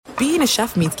being a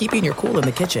chef means keeping your cool in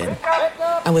the kitchen.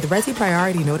 And with Resi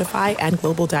Priority Notify and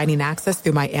Global Dining Access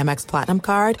through my Amex Platinum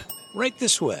card, right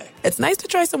this way. It's nice to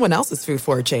try someone else's food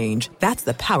for a change. That's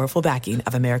the powerful backing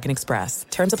of American Express.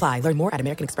 Terms apply. Learn more at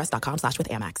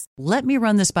americanexpress.com/withAmex. Let me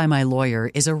run this by my lawyer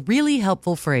is a really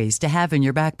helpful phrase to have in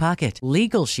your back pocket.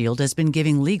 Legal Shield has been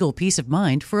giving legal peace of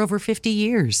mind for over 50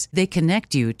 years. They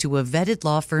connect you to a vetted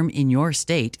law firm in your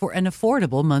state for an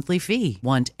affordable monthly fee.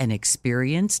 Want an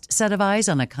experienced set of eyes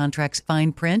on a contract's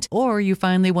fine print? Or you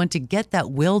finally want to get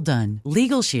that will done?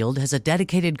 Legal Shield has a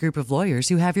dedicated group of lawyers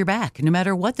who have your back, no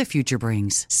matter what the future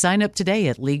brings. Sign up today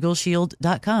at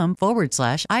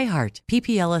LegalShield.com/iHeart.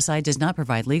 PPLSI does not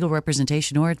provide legal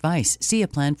representation or advice. See a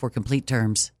plan for complete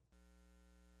terms.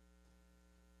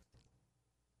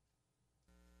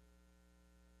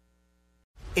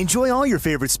 Enjoy all your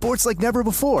favorite sports like never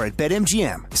before at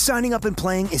BetMGM. Signing up and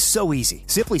playing is so easy.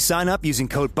 Simply sign up using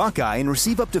code Buckeye and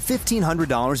receive up to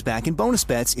 $1,500 back in bonus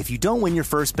bets if you don't win your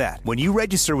first bet. When you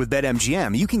register with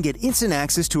BetMGM, you can get instant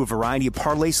access to a variety of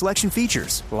parlay selection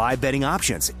features, live betting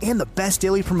options, and the best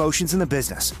daily promotions in the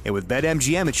business. And with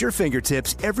BetMGM at your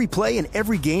fingertips, every play and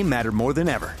every game matter more than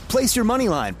ever. Place your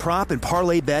moneyline, prop, and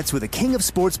parlay bets with the king of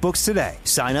sportsbooks today.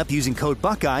 Sign up using code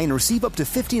Buckeye and receive up to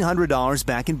 $1,500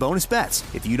 back in bonus bets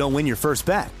if you don't win your first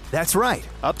bet. That's right,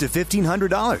 up to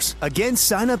 $1,500. Again,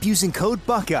 sign up using code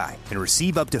Buckeye and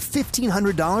receive up to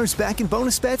 $1,500 back in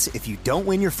bonus bets if you don't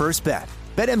win your first bet.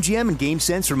 BetMGM and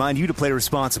GameSense remind you to play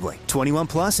responsibly. 21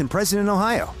 plus and present in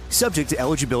Ohio. Subject to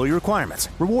eligibility requirements.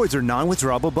 Rewards are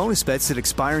non-withdrawable bonus bets that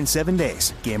expire in 7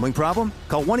 days. Gambling problem?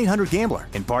 Call 1-800-GAMBLER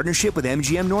in partnership with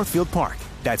MGM Northfield Park.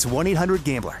 That's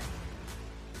 1-800-GAMBLER.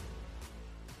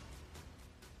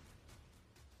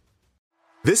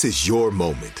 This is your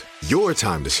moment, your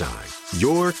time to shine,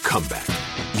 your comeback.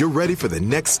 You're ready for the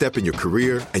next step in your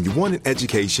career, and you want an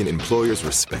education employers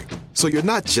respect. So you're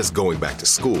not just going back to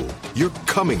school, you're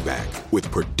coming back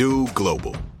with Purdue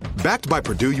Global. Backed by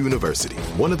Purdue University,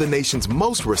 one of the nation's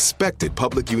most respected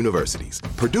public universities,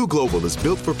 Purdue Global is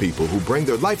built for people who bring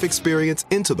their life experience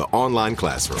into the online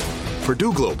classroom.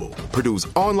 Purdue Global, Purdue's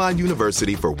online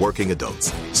university for working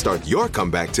adults. Start your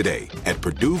comeback today at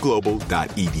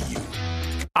purdueglobal.edu.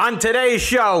 On today's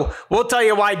show, we'll tell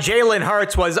you why Jalen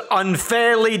Hurts was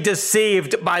unfairly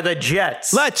deceived by the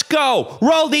Jets. Let's go.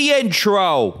 Roll the intro.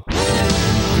 All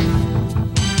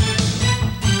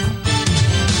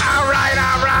right.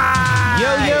 Yo.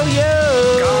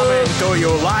 Coming to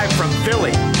you live from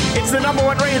Philly. It's the number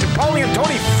one rated Paulie and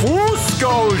Tony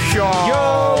Fusco show.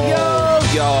 Yo.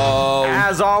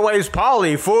 As always,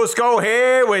 Paulie Fusco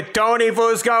here with Tony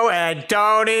Fusco and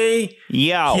Tony.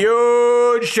 Yo.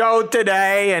 Huge show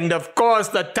today. And of course,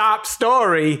 the top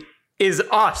story is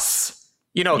us.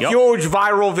 You know, huge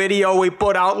viral video we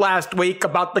put out last week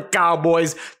about the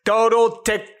Cowboys. Total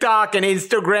TikTok and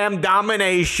Instagram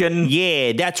domination.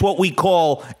 Yeah, that's what we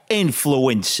call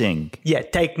influencing. Yeah,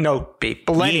 take note,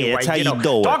 people. Anyway, that's how you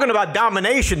do it. Talking about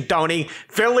domination, Tony,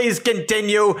 Phillies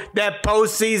continue their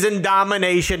postseason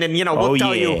domination. And, we'll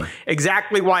tell you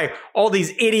exactly why all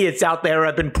these idiots out there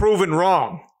have been proven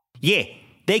wrong. Yeah,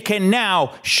 they can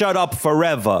now shut up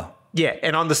forever. Yeah,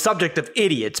 and on the subject of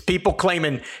idiots, people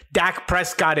claiming Dak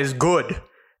Prescott is good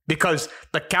because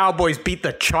the Cowboys beat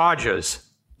the Chargers.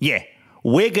 Yeah,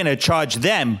 we're going to charge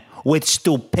them with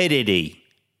stupidity.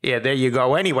 Yeah, there you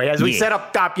go. Anyway, as we said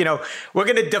up top, we're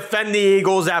going to defend the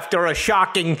Eagles after a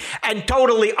shocking and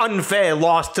totally unfair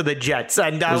loss to the Jets.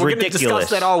 And we're going to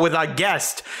discuss that all with our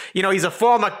guest. He's a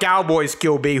former Cowboys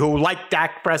QB who, like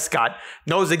Dak Prescott,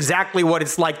 knows exactly what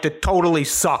it's like to totally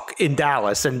suck in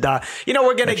Dallas. And,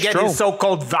 we're going to get his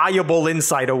so-called valuable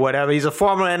insight or whatever. He's a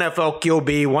former NFL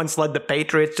QB, once led the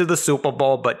Patriots to the Super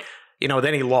Bowl, but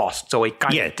then he lost, so he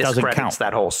kind of discredits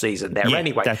that whole season there. Yeah,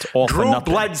 anyway, that's all Drew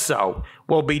Bledsoe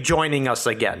will be joining us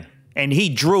again. And he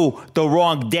drew the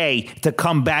wrong day to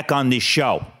come back on this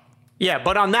show. Yeah,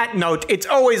 but on that note, it's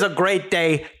always a great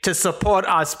day to support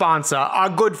our sponsor, our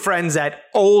good friends at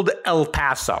Old El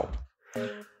Paso.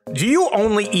 Do you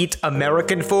only eat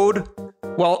American food?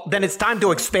 Well, then it's time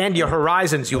to expand your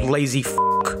horizons, you lazy f***.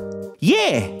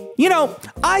 Yeah.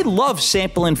 I love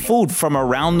sampling food from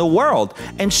around the world,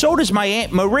 and so does my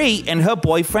Aunt Marie and her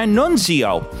boyfriend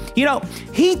Nunzio.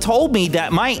 He told me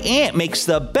that my aunt makes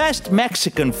the best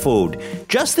Mexican food.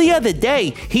 Just the other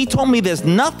day, he told me there's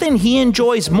nothing he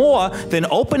enjoys more than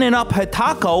opening up her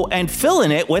taco and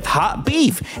filling it with hot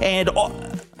beef. And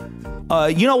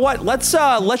you know what? Let's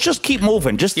just keep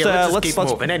moving. Let's keep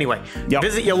moving. Anyway,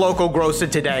 visit your local grocer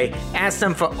today. Ask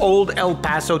them for Old El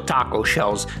Paso taco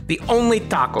shells, the only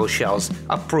taco shells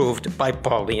approved by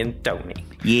Paulie and Tony.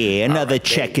 Yeah, another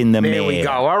check in the mail. There we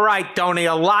go. All right, Tony,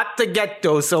 a lot to get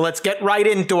to, so let's get right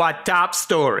into our top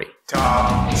story.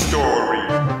 Top story.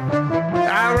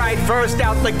 All right, first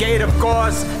out the gate, of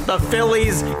course, the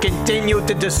Phillies continue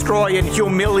to destroy and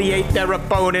humiliate their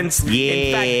opponents. Yeah.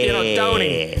 In fact,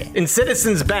 Tony, in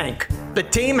Citizens Bank, the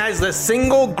team has the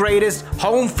single greatest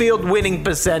home field winning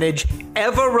percentage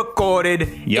ever recorded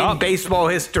in baseball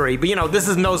history. But, this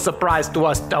is no surprise to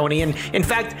us, Tony. And in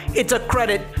fact, it's a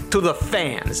credit to the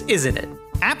fans, isn't it?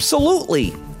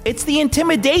 Absolutely. It's the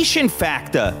intimidation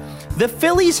factor. The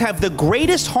Phillies have the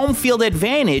greatest home field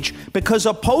advantage because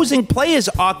opposing players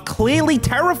are clearly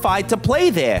terrified to play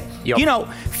there. Yep.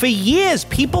 For years,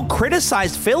 people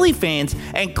criticized Philly fans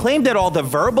and claimed that all the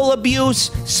verbal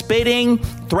abuse, spitting,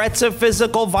 threats of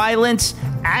physical violence,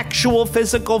 actual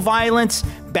physical violence,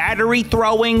 battery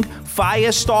throwing,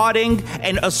 fire starting,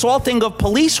 and assaulting of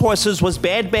police horses was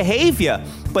bad behavior.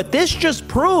 But this just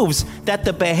proves that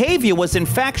the behavior was in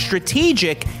fact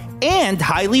strategic and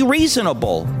highly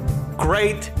reasonable.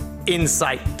 Great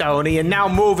insight, Tony. And now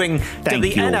moving to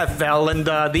the NFL and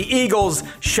the Eagles'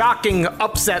 shocking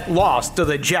upset loss to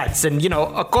the Jets. And,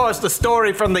 of course, the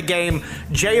story from the game,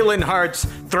 Jalen Hurts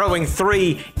throwing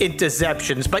 3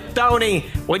 interceptions. But, Tony,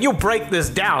 when you break this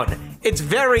down, it's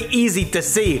very easy to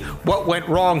see what went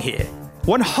wrong here.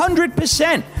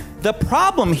 100%. The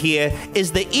problem here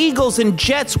is the Eagles and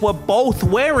Jets were both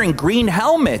wearing green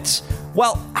helmets.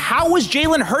 Well, how was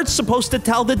Jalen Hurts supposed to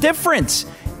tell the difference?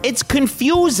 It's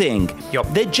confusing.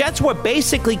 Yep. The Jets were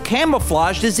basically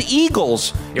camouflaged as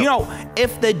Eagles. Yep.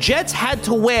 If the Jets had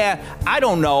to wear,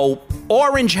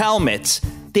 orange helmets,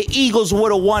 the Eagles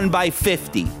would have won by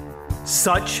 50.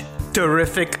 Such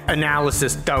terrific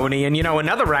analysis, Tony. And,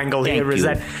 another angle here is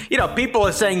that, people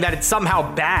are saying that it's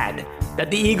somehow bad that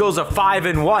the Eagles are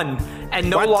 5-1 and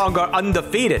no longer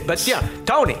undefeated. But,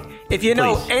 Tony, if you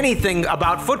know anything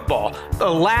about football, the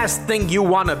last thing you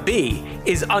want to be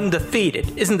is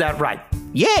undefeated. Isn't that right?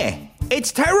 Yeah,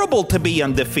 it's terrible to be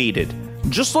undefeated.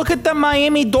 Just look at the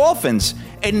Miami Dolphins.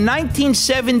 In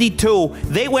 1972,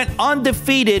 they went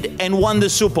undefeated and won the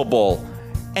Super Bowl.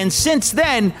 And since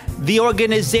then, the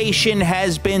organization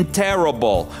has been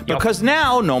terrible. Because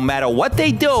now, no matter what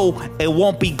they do, it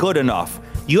won't be good enough.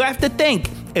 You have to think,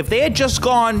 if they had just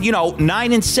gone,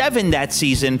 9-7 that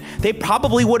season, they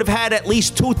probably would have had at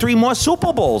least 2-3 more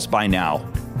Super Bowls by now.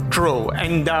 True.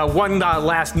 And one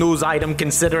last news item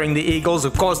considering the Eagles,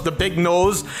 of course, the big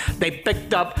news, they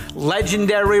picked up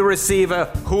legendary receiver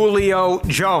Julio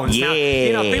Jones.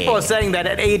 Yeah. Now, people are saying that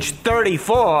at age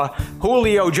 34,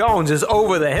 Julio Jones is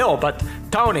over the hill. But,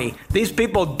 Tony, these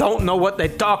people don't know what they're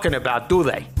talking about, do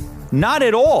they? Not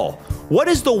at all. What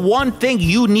is the one thing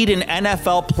you need an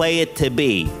NFL player to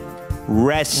be?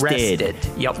 Rested.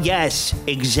 Yep. Yes,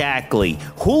 exactly.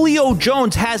 Julio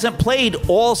Jones hasn't played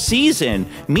all season.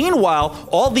 Meanwhile,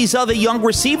 all these other young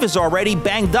receivers are already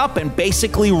banged up and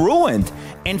basically ruined.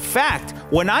 In fact,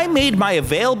 when I made my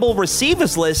available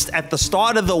receivers list at the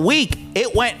start of the week,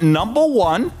 it went number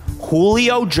 1,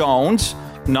 Julio Jones,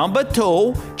 number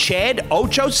 2, Chad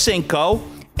Ochocinco,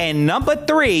 and number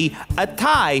 3, a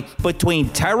tie between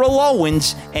Terrell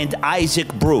Owens and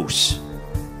Isaac Bruce.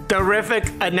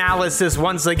 Terrific analysis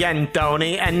once again,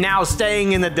 Tony. And now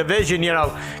staying in the division,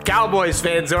 Cowboys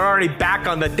fans are already back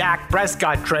on the Dak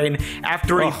Prescott train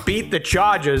after he beat the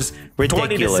Chargers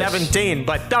 20-17.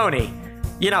 But, Tony,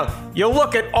 you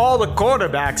look at all the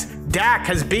quarterbacks Dak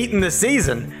has beaten this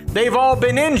season. They've all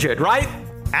been injured, right?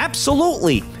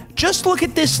 Absolutely. Just look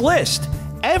at this list.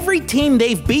 Every team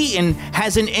they've beaten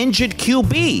has an injured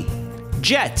QB.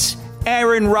 Jets,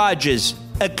 Aaron Rodgers,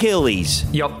 Achilles.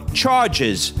 Yep.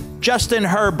 Chargers, Justin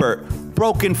Herbert,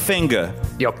 broken finger.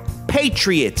 Yep.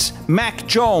 Patriots, Mac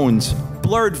Jones,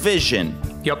 blurred vision.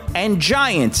 Yep. And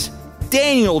Giants,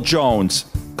 Daniel Jones,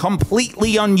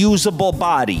 completely unusable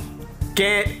body.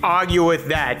 Can't argue with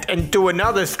that. And to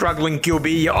another struggling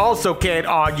QB, you also can't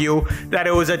argue that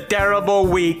it was a terrible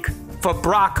week for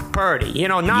Brock Purdy.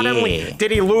 Not only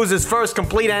did he lose his first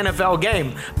complete NFL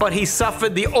game, but he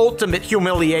suffered the ultimate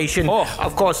humiliation,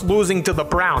 of course, losing to the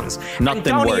Browns. Nothing and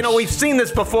Tony, worse. We've seen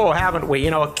this before, haven't we?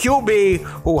 A QB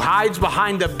who hides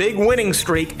behind a big winning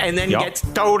streak and then gets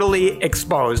totally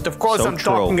exposed. Of course, I'm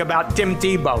talking about Tim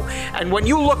Tebow. And when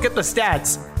you look at the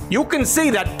stats, you can see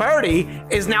that Purdy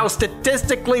is now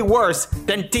statistically worse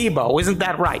than Tebow. Isn't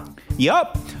that right?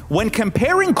 Yup. When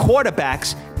comparing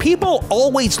quarterbacks, people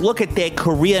always look at their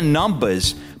career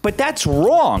numbers, but that's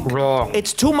wrong. Wrong.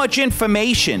 It's too much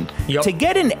information. Yep. To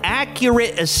get an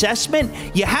accurate assessment,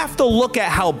 you have to look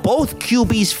at how both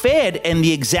QBs fared in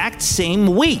the exact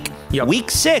same week. Yep.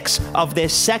 Week 6 of their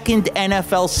second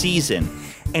NFL season.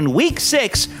 In Week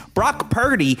 6, Brock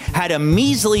Purdy had a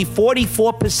measly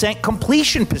 44%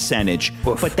 completion percentage.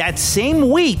 Oof. But that same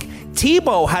week,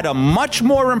 Tebow had a much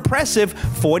more impressive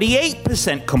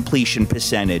 48% completion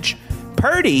percentage.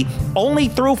 Purdy only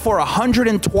threw for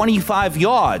 125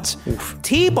 yards. Oof.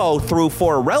 Tebow threw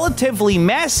for a relatively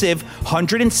massive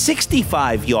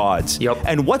 165 yards. Yep.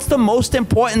 And what's the most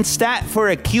important stat for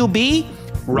a QB?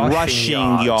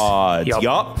 Rushing yards.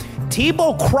 Yup.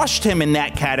 Tebow crushed him in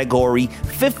that category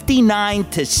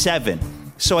 59-7.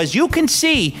 So as you can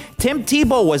see, Tim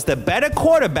Tebow was the better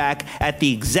quarterback at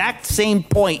the exact same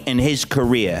point in his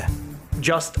career.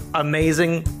 Just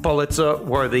amazing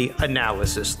Pulitzer-worthy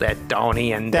analysis there,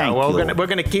 Tony. And we're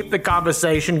gonna keep the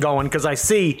conversation going because I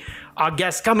see our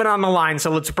guest coming on the line.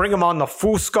 So let's bring him on the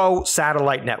Fusco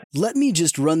Satellite Network. "Let me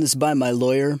just run this by my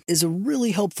lawyer" is a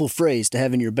really helpful phrase to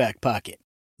have in your back pocket.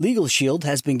 Legal Shield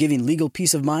has been giving legal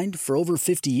peace of mind for over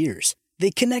 50 years. They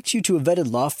connect you to a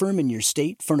vetted law firm in your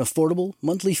state for an affordable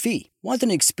monthly fee. Want an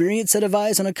experienced set of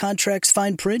eyes on a contract's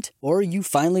fine print? Or you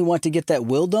finally want to get that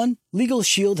will done? Legal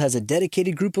Shield has a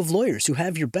dedicated group of lawyers who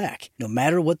have your back, no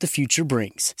matter what the future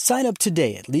brings. Sign up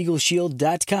today at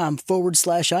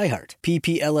LegalShield.com/iHeart.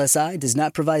 PPLSI does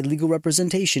not provide legal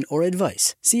representation or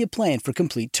advice. See a plan for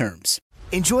complete terms.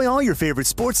 Enjoy all your favorite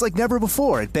sports like never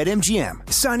before at BetMGM.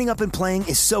 Signing up and playing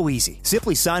is so easy.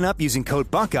 Simply sign up using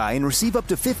code Buckeye and receive up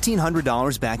to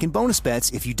 $1,500 back in bonus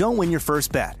bets if you don't win your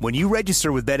first bet. When you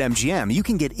register with BetMGM, you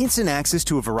can get instant access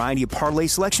to a variety of parlay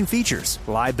selection features,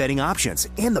 live betting options,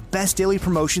 and the best daily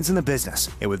promotions in the business.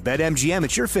 And with BetMGM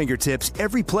at your fingertips,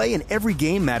 every play and every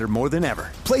game matter more than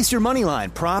ever. Place your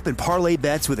moneyline, prop, and parlay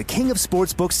bets with the king of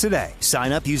sportsbooks today.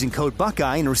 Sign up using code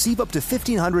Buckeye and receive up to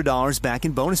 $1,500 back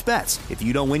in bonus bets if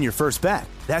you don't win your first bet.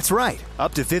 That's right,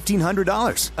 up to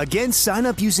 $1,500. Again, sign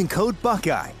up using code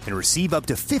Buckeye and receive up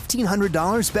to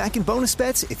 $1,500 back in bonus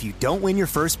bets if you don't win your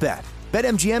first bet.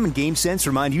 BetMGM and GameSense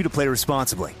remind you to play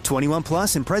responsibly. 21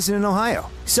 plus and present in Ohio.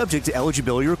 Subject to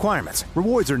eligibility requirements.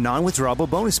 Rewards are non-withdrawable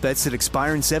bonus bets that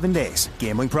expire in 7 days.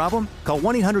 Gambling problem? Call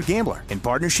 1-800-GAMBLER in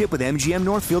partnership with MGM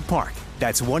Northfield Park.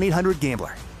 That's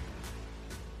 1-800-GAMBLER.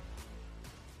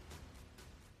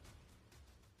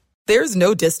 There's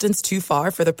no distance too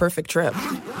far for the perfect trip.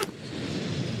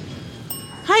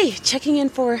 Hi, checking in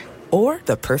for... Or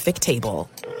the perfect table.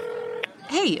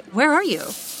 Hey, where are you?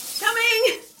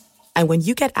 Coming! And when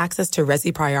you get access to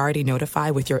Resi Priority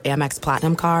Notify with your Amex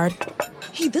Platinum card...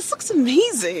 Hey, this looks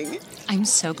amazing. I'm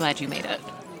so glad you made it.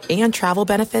 And travel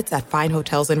benefits at fine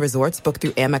hotels and resorts booked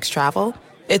through Amex Travel,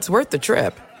 it's worth the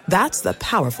trip. That's the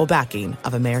powerful backing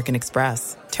of American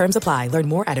Express. Terms apply. Learn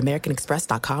more at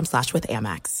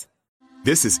americanexpress.com/withAmex.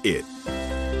 This is it.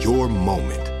 Your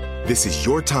moment. This is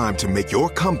your time to make your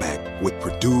comeback with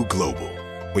Purdue Global.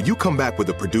 When you come back with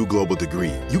a Purdue Global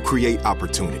degree, you create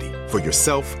opportunity for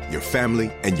yourself, your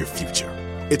family, and your future.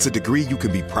 It's a degree you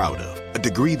can be proud of, a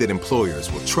degree that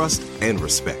employers will trust and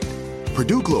respect.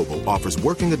 Purdue Global offers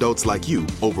working adults like you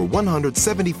over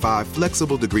 175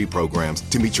 flexible degree programs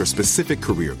to meet your specific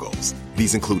career goals.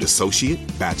 These include associate,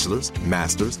 bachelor's,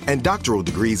 master's, and doctoral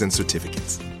degrees and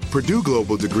certificates. Purdue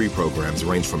Global degree programs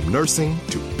range from nursing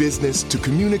to business to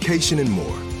communication and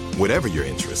more. Whatever your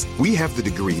interest, we have the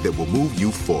degree that will move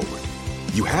you forward.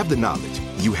 You have the knowledge,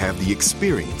 you have the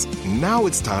experience. Now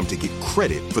it's time to get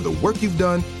credit for the work you've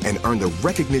done and earn the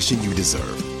recognition you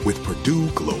deserve with Purdue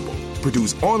Global,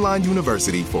 Purdue's online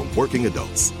university for working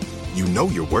adults. You know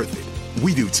you're worth it.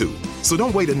 We do too. So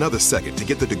don't wait another second to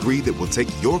get the degree that will take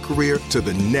your career to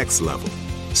the next level.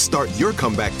 Start your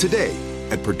comeback today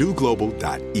at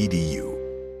purdueglobal.edu.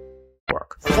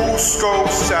 Fusco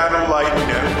Satellite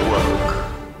Network.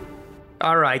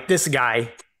 All right, this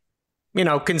guy,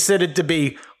 considered to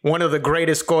be one of the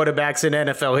greatest quarterbacks in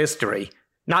NFL history.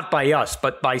 Not by us,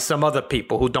 but by some other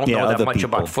people who don't know that much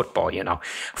about football,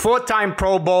 Four-time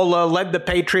Pro Bowler, led the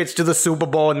Patriots to the Super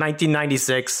Bowl in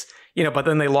 1996. But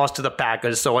then they lost to the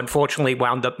Packers, so unfortunately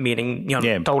wound up meaning,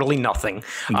 totally nothing.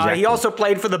 Exactly. He also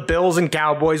played for the Bills and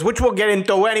Cowboys, which we'll get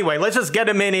into anyway. Let's just get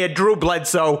him in here. Drew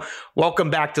Bledsoe, welcome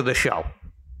back to the show.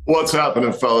 What's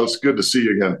happening, fellas? Good to see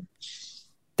you again.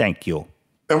 Thank you.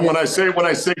 And when I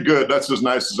say good, that's as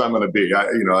nice as I'm going to be.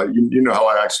 You know how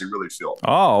I actually really feel.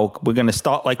 Oh, we're going to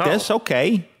start like this?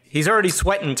 Okay. He's already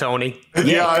sweating, Tony.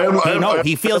 Yeah, I am.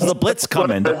 He feels the blitz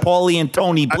coming. The Paulie and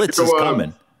Tony blitz is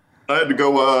coming. I had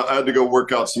to go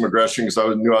work out some aggression because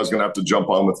I knew I was going to have to jump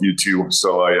on with you two.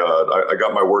 So I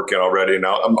got my work in already.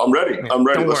 Now I'm ready. I'm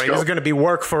ready. Don't Let's worry. go. This is going to be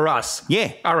work for us.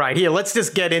 Yeah. All right. Here, let's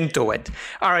just get into it.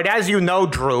 All right. As you know,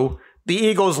 Drew, the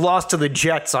Eagles lost to the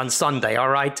Jets on Sunday. All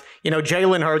right.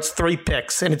 Jalen Hurts 3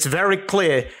 picks, and it's very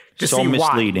clear So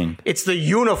misleading. Why. It's the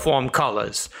uniform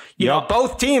colors. You know,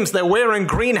 both teams, they're wearing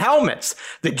green helmets.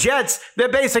 The Jets, they're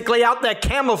basically out there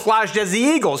camouflaged as the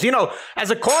Eagles. You know,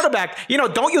 as a quarterback, you know,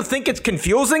 don't you think it's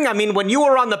confusing? I mean, when you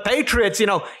were on the Patriots, you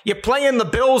know, you're playing the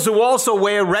Bills who also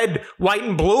wear red, white,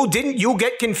 and blue. Didn't you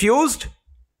get confused?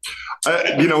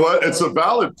 You know what? It's a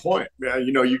valid point, man.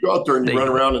 You know, you go out there and you run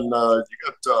around and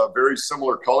you got very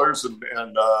similar colors, and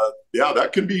that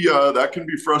can be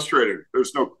frustrating.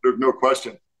 There's no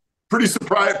question. Pretty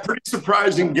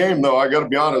surprising game, though. I got to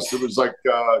be honest. It was like,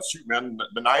 shoot, man,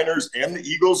 the Niners and the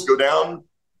Eagles go down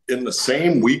in the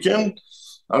same weekend.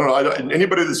 I don't know.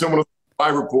 Anybody that's in one of the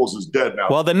survivor pools is dead now.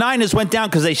 Well, the Niners went down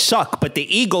because they suck, but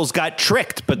the Eagles got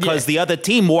tricked because the other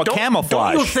team wore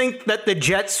camouflage. Don't you think that the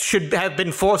Jets should have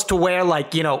been forced to wear,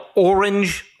 like, you know,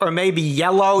 orange or maybe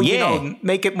yellow, you know,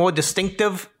 make it more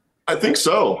distinctive? I think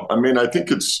so. I mean, I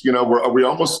think it's, you know, we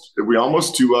almost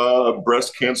to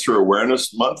Breast Cancer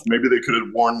Awareness Month. Maybe they could have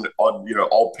worn on, you know,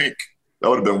 all pink. That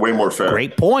would have been way more fair.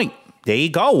 Great point. There you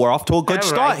go. We're off to a good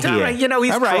start here. Right. You know,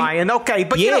 he's trying. Okay.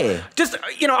 But, you know, just,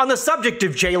 you know, on the subject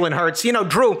of Jalen Hurts, you know,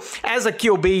 Drew, as a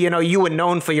QB, you know, you were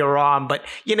known for your arm. But,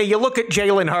 you know, you look at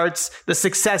Jalen Hurts, the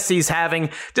success he's having.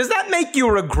 Does that make you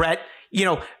regret, you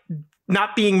know,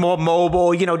 not being more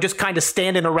mobile, you know, just kind of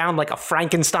standing around like a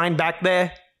Frankenstein back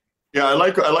there? Yeah, I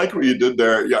like what you did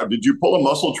there. Yeah. Did you pull a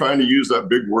muscle trying to use that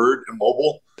big word,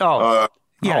 immobile?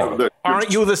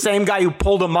 Aren't you the same guy who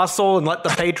pulled a muscle and let the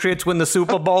Patriots win the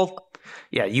Super Bowl?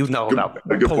 Yeah, you know about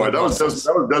good point. That was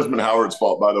Desmond Howard's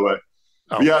fault, by the way.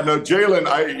 Oh. Yeah, no, Jalen.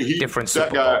 Different Super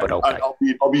Bowl, but okay.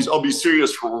 I'll be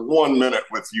serious for 1 minute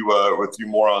with you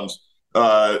morons.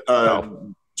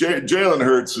 Jalen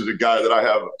Hurts is a guy that I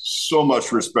have so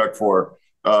much respect for.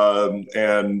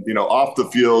 And you know, off the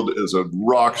field is a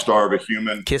rock star of a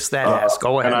human. Kiss that ass.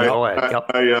 Go ahead. I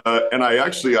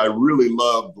really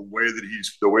love the way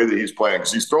that he's playing,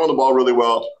 because he's throwing the ball really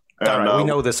well. And, we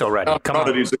know this already. Come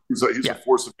on. He's a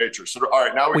force of nature. So, all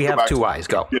right, now we have two eyes.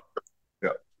 Go.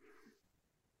 Yeah.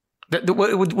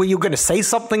 Were you going to say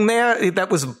something there?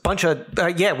 That was a bunch of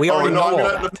we already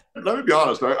know. Let me be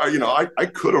honest. I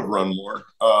could have run more.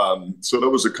 So that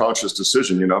was a conscious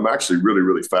decision. You know, I'm actually really,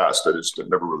 really fast. I just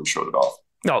never really showed it off.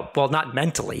 No, well, not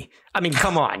mentally. I mean,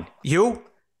 come on. You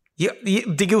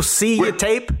did you see your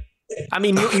tape? I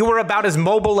mean, you were about as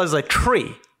mobile as a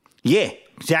tree. Yeah,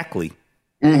 exactly.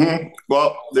 Mm-hmm.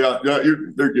 Well, yeah,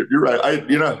 you're right.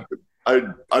 I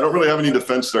don't really have any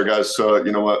defense there, guys. So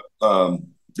you know what? I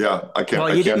can't.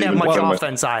 Well, you didn't have much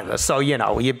offense either, so you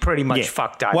know you pretty much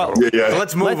fucked out. Well,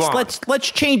 let's move on. Let's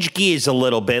change gears a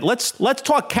little bit. Let's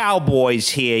talk Cowboys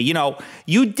here. You know,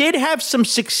 you did have some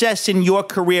success in your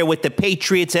career with the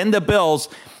Patriots and the Bills.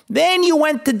 Then you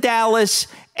went to Dallas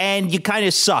and you kind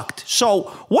of sucked. So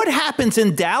what happens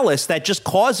in Dallas that just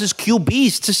causes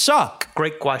QBs to suck?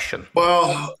 Great question.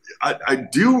 Well, I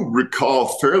do recall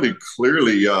fairly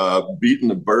clearly beating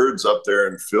the Birds up there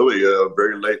in Philly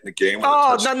very late in the game.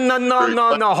 Oh,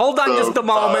 no. Hold on just a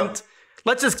moment.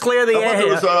 Let's just clear the air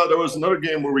here. There was another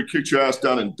game where we kicked your ass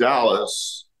down in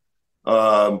Dallas.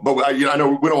 But I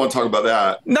know we don't want to talk about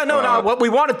that. No. What we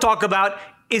want to talk about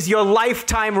is your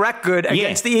lifetime record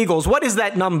against the Eagles. What is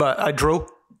that number, Drew?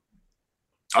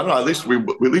 I don't know. At least we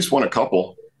won a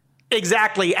couple.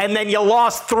 Exactly. And then you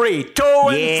lost 3. 2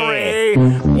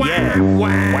 and 3.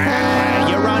 Wow.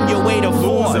 You're on your way to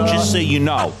 4, just so you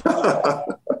know.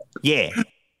 Yeah.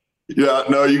 Yeah.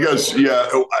 No, you guys. Yeah.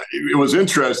 It was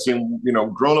interesting. You know,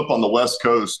 growing up on the West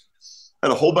Coast, I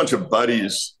had a whole bunch of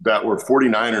buddies that were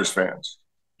 49ers fans.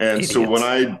 And idiots. So when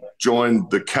I joined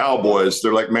the Cowboys,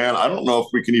 they're like, man, I don't know if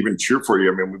we can even cheer for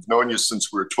you. I mean, we've known you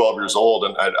since we were 12 years old.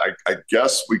 And I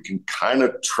guess we can kind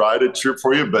of try to cheer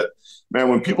for you. But, man,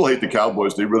 when people hate the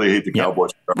Cowboys, they really hate the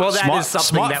Cowboys. Well, that is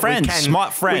something that we can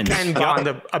bond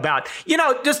about. You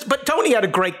know, but Tony had a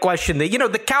great question. That, you know,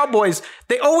 the Cowboys,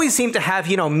 they always seem to have,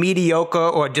 you know, mediocre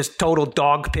or just total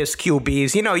dog piss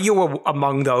QBs. You know, you were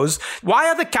among those. Why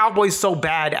are the Cowboys so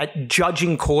bad at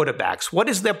judging quarterbacks? What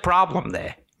is their problem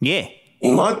there? Yeah.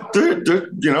 Well,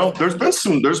 you know, there's been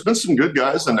some good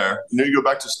guys in there. You know, you go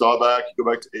back to Staubach, you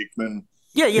go back to Aikman.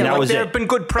 Yeah, like there have been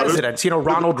good presidents. You know,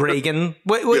 Ronald Reagan.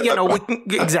 You know,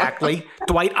 exactly.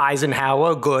 Dwight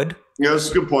Eisenhower, good. Yeah, that's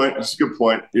a good point.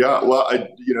 Yeah, well,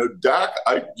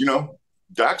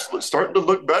 Dak's starting to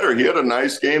look better. He had a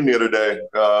nice game the other day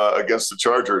against the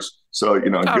Chargers. So,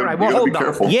 you know, you gotta be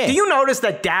careful. Yeah. Do you notice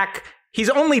that Dak He's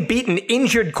only beaten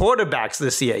injured quarterbacks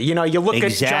this year. You look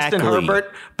at Justin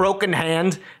Herbert, broken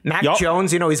hand. Mac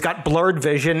Jones, he's got blurred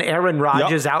vision. Aaron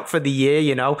Rodgers out for the year,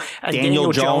 And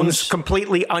Daniel Jones,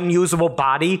 completely unusable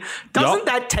body. Doesn't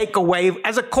that take away,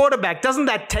 as a quarterback, doesn't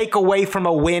that take away from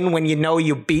a win when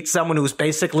you beat someone who's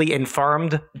basically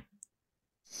infirmed?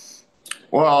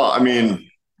 Well, I mean,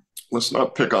 let's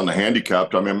not pick on the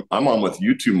handicapped. I mean, I'm on with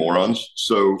you two morons.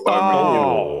 So,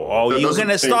 you're going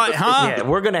to start, huh? Yeah,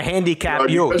 we're going to handicap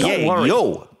you. Don't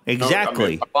worry.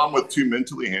 Exactly. I'm on with two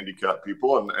mentally handicapped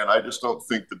people, and I just don't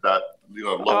think that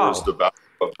lowers the value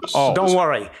of this. Don't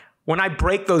worry. When I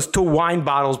break those 2 wine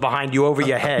bottles behind you over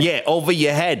your head. Yeah, over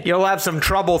your head. You'll have some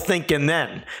trouble thinking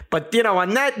then. But,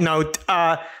 on that note,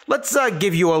 let's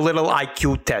give you a little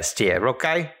IQ test here,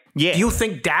 okay? Yeah. Do you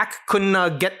think Dak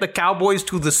couldn't get the Cowboys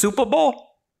to the Super Bowl?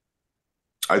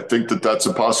 I think that's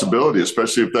a possibility,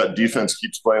 especially if that defense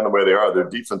keeps playing the way they are. Their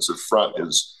defensive front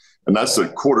and that's the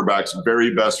quarterback's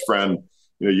very best friend.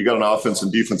 You got an offense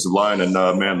and defensive line, and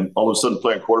man, all of a sudden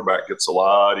playing quarterback gets a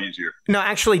lot easier. No,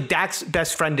 actually, Dak's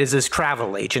best friend is his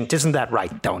travel agent. Isn't that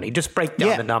right, Tony? Just break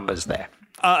down the numbers there.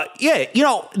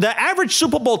 The average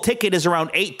Super Bowl ticket is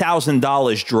around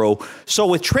 $8,000, Drew. So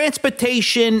with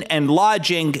transportation and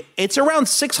lodging, it's around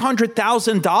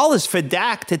 $600,000 for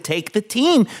Dak to take the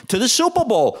team to the Super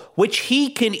Bowl, which he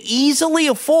can easily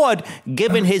afford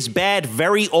given his bad,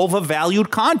 very overvalued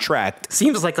contract.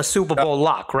 Seems like a Super Bowl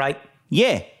lock, right?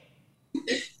 Yeah.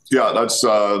 Yeah, that's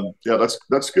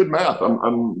good math.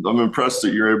 I'm impressed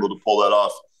that you're able to pull that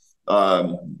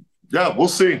off. Yeah, we'll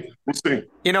see.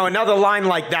 Another line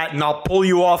like that, and I'll pull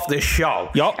you off the show.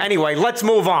 Yep. Anyway, let's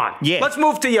move on. Yeah. Let's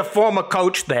move to your former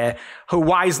coach there, who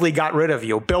wisely got rid of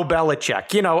you, Bill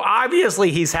Belichick.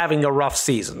 Obviously he's having a rough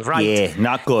season, right? Yeah,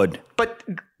 not good. But,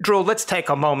 Drew, let's take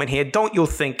a moment here. Don't you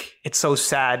think it's so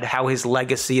sad how his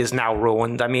legacy is now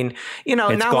ruined? I mean, now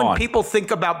gone. When people think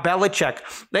about Belichick,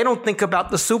 they don't think about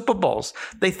the Super Bowls.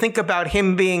 They think about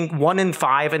him being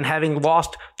 1-5 and having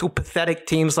lost to pathetic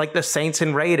teams like the Saints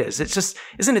and Raiders. It's just,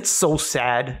 isn't it so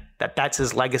sad that that's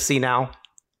his legacy now?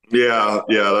 Yeah,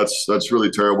 that's really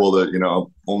terrible that,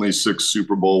 only 6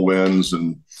 Super Bowl wins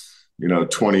and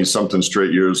 20-something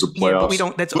straight years of playoffs. Yeah,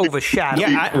 but that's overshadowed.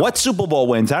 Yeah, what Super Bowl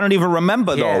wins? I don't even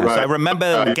remember those. Right. I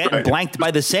remember getting blanked by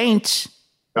the Saints.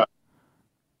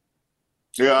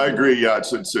 Yeah, I agree. Yeah,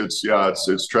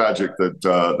 it's tragic that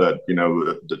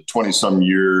the 20-some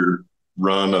year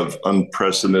run of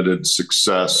unprecedented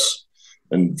success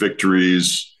and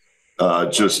victories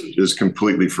just is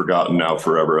completely forgotten now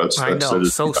forever. I know,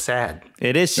 so sad.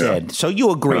 It is sad. Yeah. So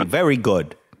you agree? Very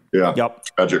good. Yeah. Yep.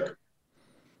 Tragic.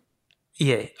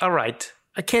 Yeah, all right.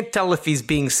 I can't tell if he's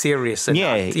being serious or not.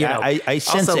 I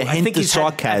sense a hint of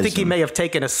sarcasm. I think he may have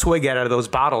taken a swig out of those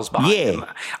bottles behind him.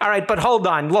 All right, but hold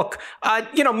on. Look,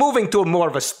 moving to more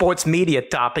of a sports media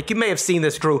topic, you may have seen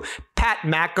this, Drew. Pat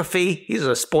McAfee, he's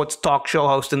a sports talk show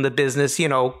host in the business,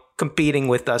 competing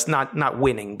with us, not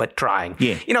winning, but trying.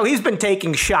 Yeah. He's been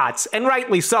taking shots, and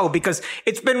rightly so, because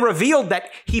it's been revealed that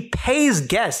he pays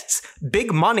guests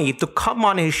big money to come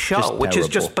on his show, which is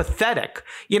just pathetic.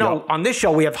 On this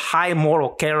show, we have high moral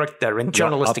character and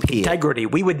journalistic integrity.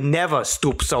 We would never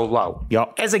stoop so low.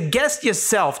 Yep. As a guest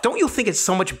yourself, don't you think it's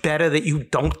so much better that you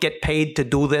don't get paid to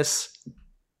do this?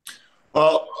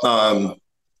 Well,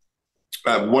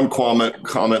 I have one comment,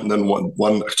 and then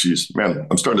one. Geez, man,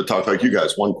 I'm starting to talk like you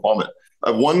guys. One comment.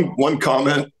 I have one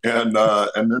comment, and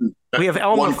then we have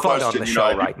Elmer Fudd on the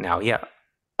show right now. Yeah,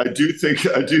 I do think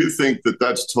that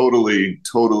that's totally,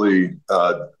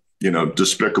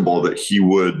 despicable that he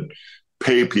would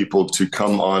pay people to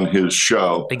come on his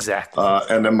show. Exactly.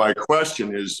 And then my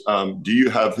question is, do you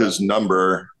have his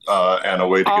number and a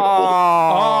way to get a hold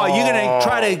of him? Oh, you're going to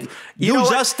try to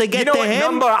use us to get to him?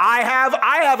 Number I have?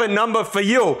 I have a number for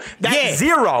you. That's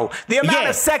 0. The amount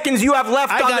of seconds you have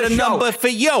left on the show. I got a number for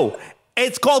you.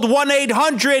 It's called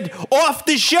 1-800 off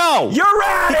the show. You're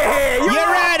out of here. You're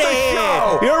out of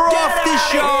here. You're off the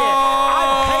show.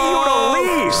 I'd pay you to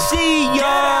leave. See ya. Get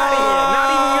out of here. Not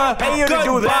even going to pay you to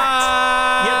do that.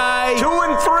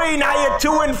 2-3. Now you're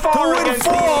 2-4 against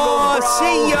the Eagles, bro.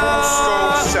 See ya.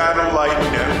 Fusco Satellite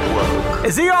Network.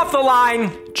 Is he off the line?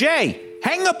 Jay,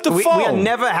 hang up the phone. We are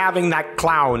never having that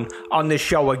clown on this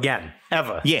show again.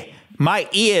 Ever. Yeah. My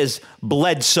ears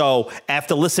bled so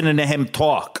after listening to him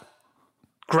talk.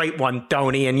 Great one,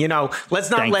 Tony. And, let's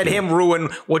not let him ruin,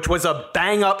 which was a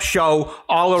bang-up show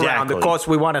all around. Of course,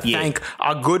 we want to thank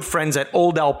our good friends at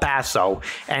Old El Paso.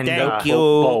 And thank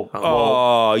you.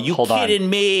 You kidding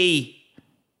me?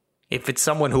 if it's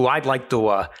someone who I'd like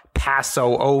to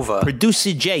passo over.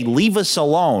 Producer Jay, leave us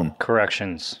alone.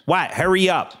 Corrections. What? Hurry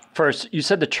up. First, you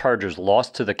said the Chargers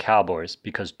lost to the Cowboys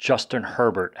because Justin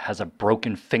Herbert has a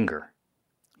broken finger.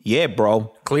 Yeah,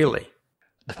 bro. Clearly.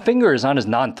 The finger is on his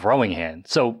non-throwing hand,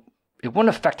 so it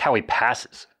wouldn't affect how he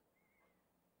passes.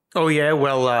 Oh, yeah?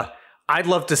 Well, I'd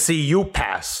love to see you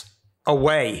pass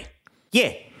away.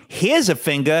 Yeah. Here's a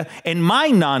finger in my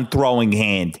non-throwing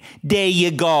hand. There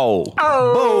you go.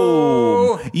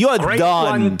 Oh, boom! You're great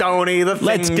done. One, Tony. The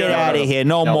Let's finger. get out of here.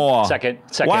 No more. Second.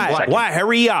 Why?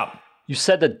 Hurry up. You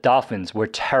said the Dolphins were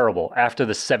terrible after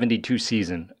the 72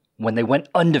 season when they went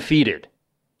undefeated.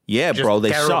 Yeah, Just bro.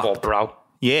 They terrible, sucked. bro.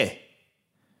 Yeah.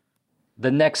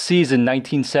 The next season,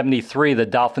 1973, the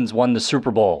Dolphins won the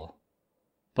Super Bowl.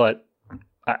 But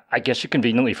I guess you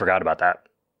conveniently forgot about that.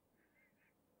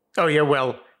 Oh, yeah,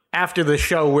 well, after the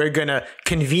show, we're going to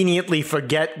conveniently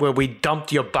forget where we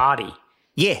dumped your body.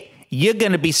 Yeah, you're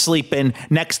going to be sleeping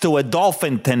next to a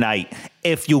dolphin tonight,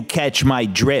 if you catch my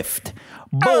drift.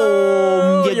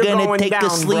 Boom! You're going to take a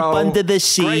sleep under the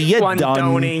sea. Great you're one, done.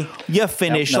 Tony. You're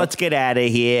finished. No. Let's get out of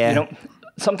here. You know,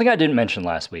 something I didn't mention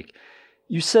last week.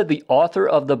 You said the author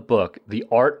of the book, The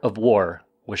Art of War,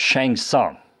 was Shang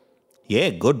Tsung. Yeah,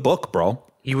 good book, bro.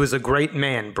 He was a great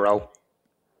man, bro.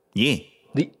 Yeah.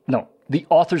 The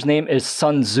author's name is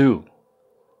Sun Tzu.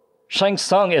 Shang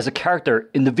Tsung is a character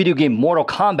in the video game Mortal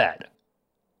Kombat.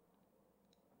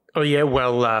 Oh, yeah,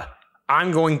 well,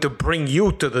 I'm going to bring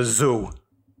you to the zoo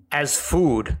as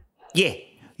food. Yeah,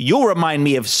 you remind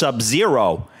me of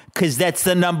Sub-Zero, because that's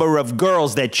the number of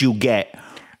girls that you get.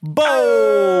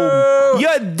 Boom!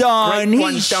 You're done.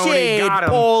 He's shit,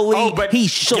 Paulie. Oh, but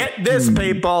get this,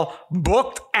 people.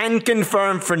 Booked and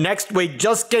confirmed for next week.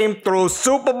 Just came through.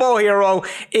 Super Bowl hero,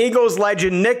 Eagles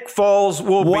legend Nick Foles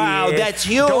will be here. Wow, that's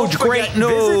huge. Don't forget, Great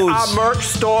news. Visit our merch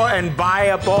store and buy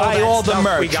up all the stuff.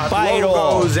 merch. We got buy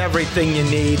logos, everything you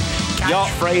need.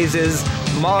 Catchphrases,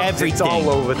 mugs, everything. It's all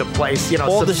over the place. You know,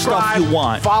 all the stuff you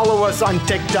want. Follow us on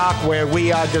TikTok where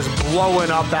we are just blowing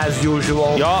up as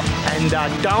usual. Yup. And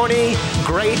Tony,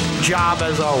 great job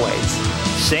as always.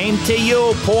 Same to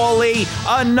you, Paulie.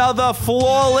 Another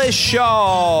flawless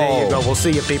show. There you go. We'll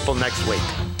see you people next week.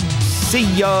 See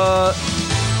ya.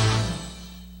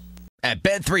 At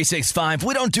Bet365,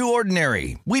 we don't do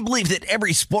ordinary. We believe that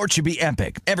every sport should be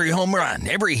epic. Every home run,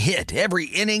 every hit, every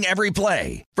inning, every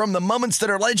play. From the moments that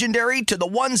are legendary to the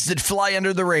ones that fly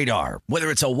under the radar. Whether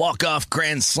it's a walk-off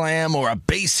grand slam or a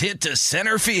base hit to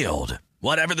center field.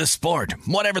 Whatever the sport,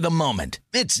 whatever the moment,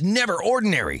 it's never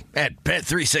ordinary at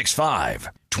Bet365.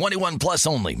 21 plus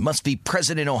only. Must be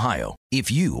present in Ohio. If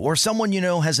you or someone you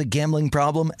know has a gambling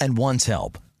problem and wants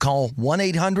help, call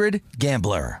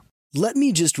 1-800-GAMBLER. "Let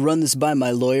me just run this by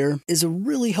my lawyer" is a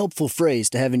really helpful phrase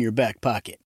to have in your back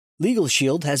pocket. Legal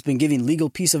Shield has been giving legal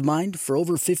peace of mind for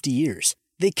over 50 years.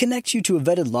 They connect you to a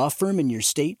vetted law firm in your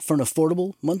state for an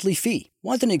affordable monthly fee.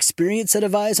 Want an experienced set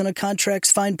of eyes on a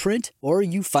contract's fine print? Or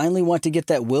you finally want to get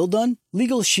that will done?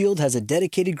 Legal Shield has a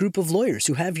dedicated group of lawyers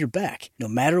who have your back, no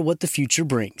matter what the future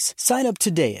brings. Sign up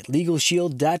today at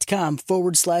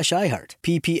LegalShield.com/iHeart.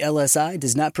 PPLSI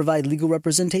does not provide legal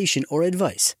representation or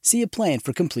advice. See a plan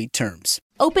for complete terms.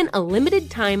 Open a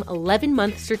limited-time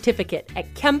 11-month certificate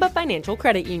at Kemba Financial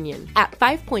Credit Union. At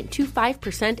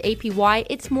 5.25% APY,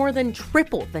 it's more than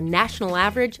triple the national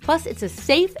average, plus it's a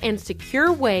safe and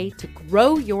secure way to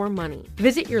grow your money.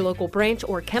 Visit your local branch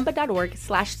or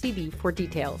kemba.org/cb for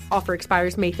details. Offer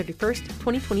expires May 31st,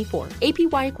 2024.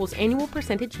 APY equals annual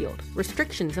percentage yield.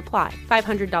 Restrictions apply.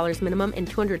 $500 minimum and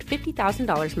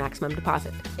 $250,000 maximum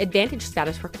deposit. Advantage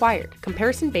status required.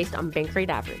 Comparison based on bank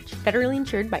rate average. Federally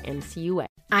insured by NCUA.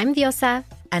 I'm Diosa.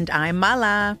 And I'm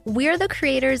Mala. We're the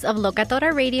creators of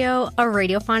Locatora Radio, a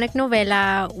radiophonic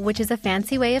novela, which is a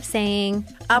fancy way of saying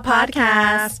a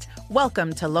podcast.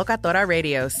 Welcome to Locatora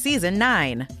Radio Season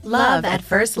 9. Love at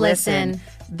First Listen.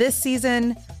 This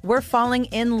season, we're falling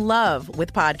in love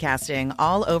with podcasting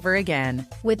all over again.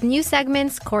 With new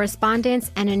segments,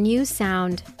 correspondence, and a new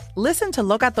sound. Listen to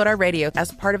Locatora Radio as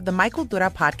part of the Michael Dura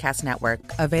Podcast Network,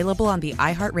 available on the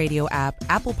iHeartRadio app,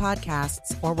 Apple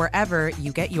Podcasts, or wherever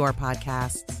you get your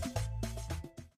podcasts.